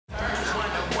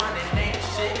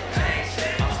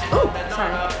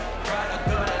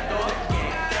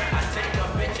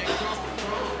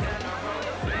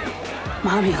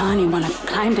Mommy, honey, wanna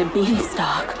climb the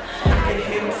beanstalk.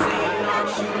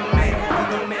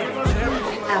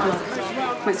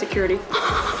 Abba, my security.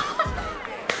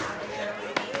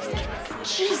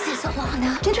 Jesus,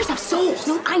 Ilana. Gingers have souls.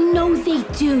 No, I know they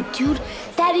do, dude.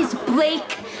 That is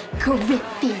Blake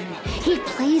Griffin. He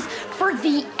plays for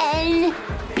the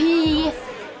NBA.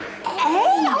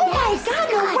 Oh my God,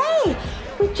 no way.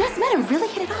 We just met him. Really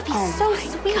hit it off. He's so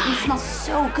sweet. He smells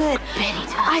so good. Benny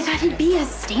does. I thought he'd be a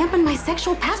stamp on my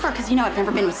sexual passport because, you know, I've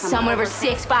never been with Someone over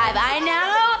 6'5". I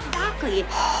know. Exactly.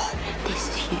 This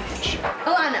is huge.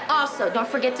 Ilana, also, don't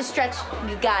forget to stretch.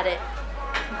 You got it.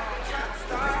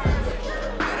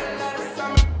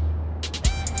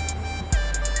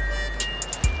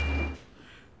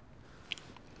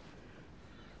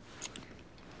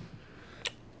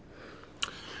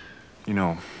 You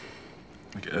know,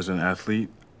 like as an athlete,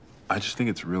 I just think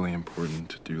it's really important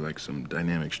to do like some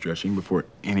dynamic stretching before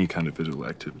any kind of physical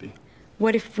activity.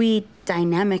 What if we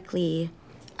dynamically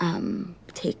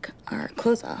take our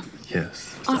clothes off?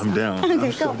 Yes, Awesome. I'm down. Okay,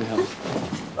 I'm so go. down.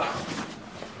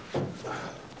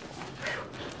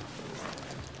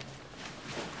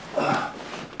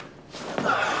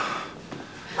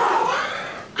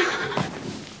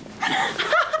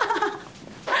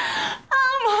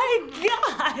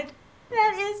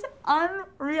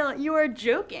 Unreal. You are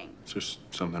joking. Is there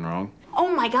something wrong? Oh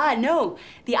my God, no.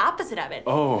 The opposite of it.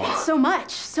 Oh. It's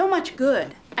so much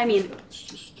good. I mean, It's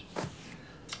just...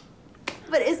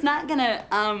 but it's not gonna,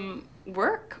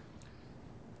 work.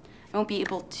 I won't be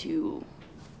able to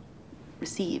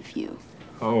receive you.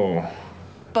 Oh.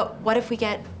 But what if we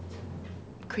get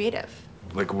creative?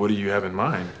 Like, what do you have in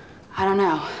mind? I don't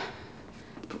know.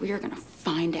 But we are gonna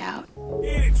find out.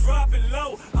 Yeah.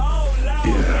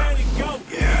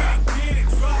 Yeah.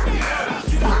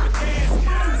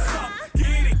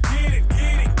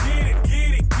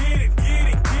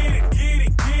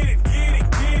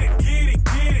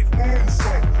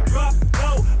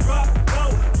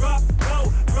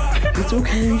 It's okay. It's okay. It's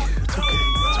okay.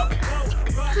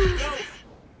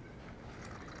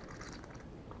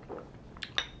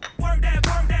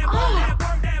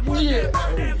 It's okay.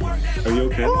 Are you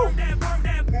okay?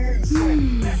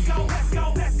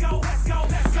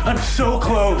 I'm so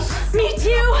close. Me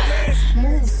too!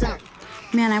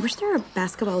 Man, I wish there were a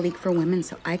basketball league for women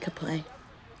so I could play.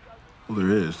 Well, there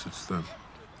is. It's the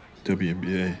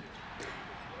WNBA.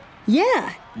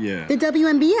 Yeah. Yeah. The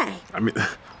WNBA. I mean,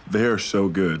 they are so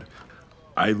good.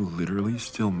 I literally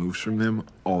steal moves from them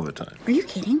all the time. Are you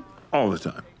kidding? All the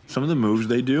time. Some of the moves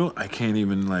they do, I can't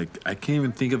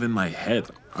even think of in my head.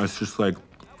 It's just like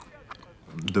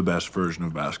the best version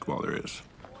of basketball there is.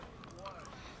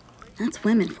 That's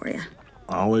women for you.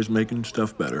 Always making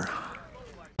stuff better.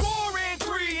 4 and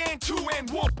 3 and 2 and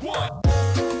 1.